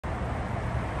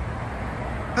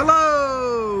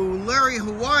Larry,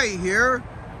 Hawaii here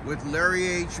with Larry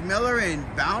H. Miller in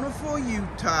Bountiful,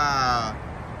 Utah.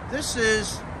 This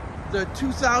is the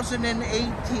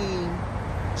 2018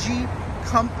 Jeep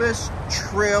Compass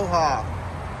Trailhawk.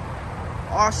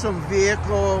 Awesome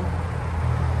vehicle.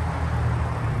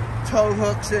 Tow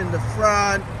hooks in the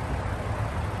front.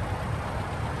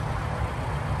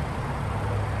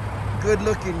 Good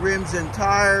looking rims and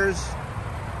tires.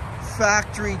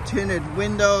 Factory tinted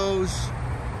windows.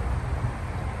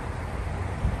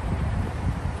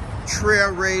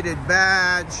 Trail rated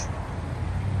badge.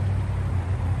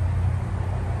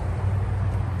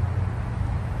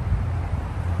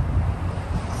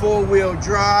 Four-wheel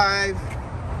drive.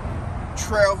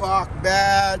 Trailhawk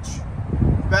badge.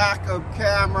 Backup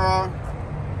camera.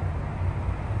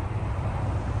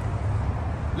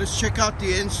 Let's check out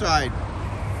the inside.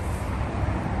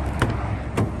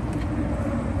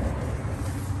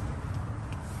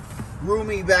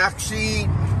 Roomy back seat.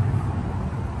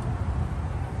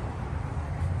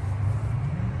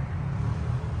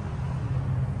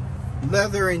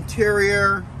 Leather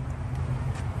interior.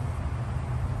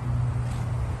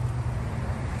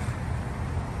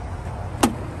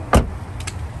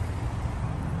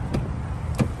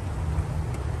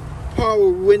 Power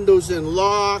windows and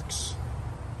locks.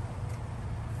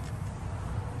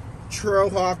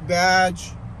 Trailhawk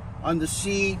badge on the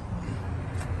seat.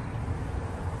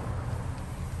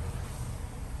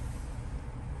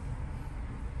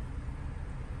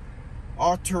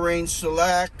 All-terrain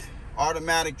select,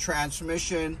 automatic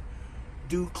transmission,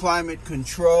 dual climate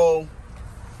control.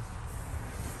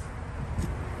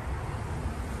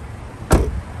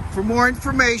 For more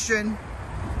information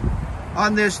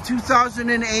on this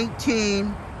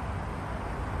 2018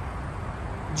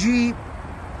 Jeep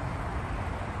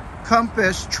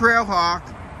Compass Trailhawk,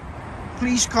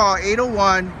 please call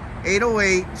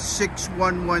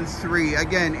 801-808-6113.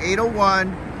 Again,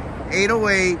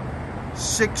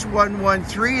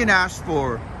 801-808-6113 and ask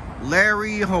for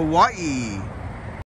Larry, Hawaii.